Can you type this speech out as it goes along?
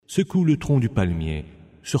secoue le tronc du palmier.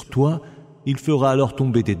 Sur toi, il fera alors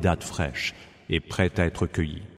tomber des dattes fraîches et prêtes à être cueillies.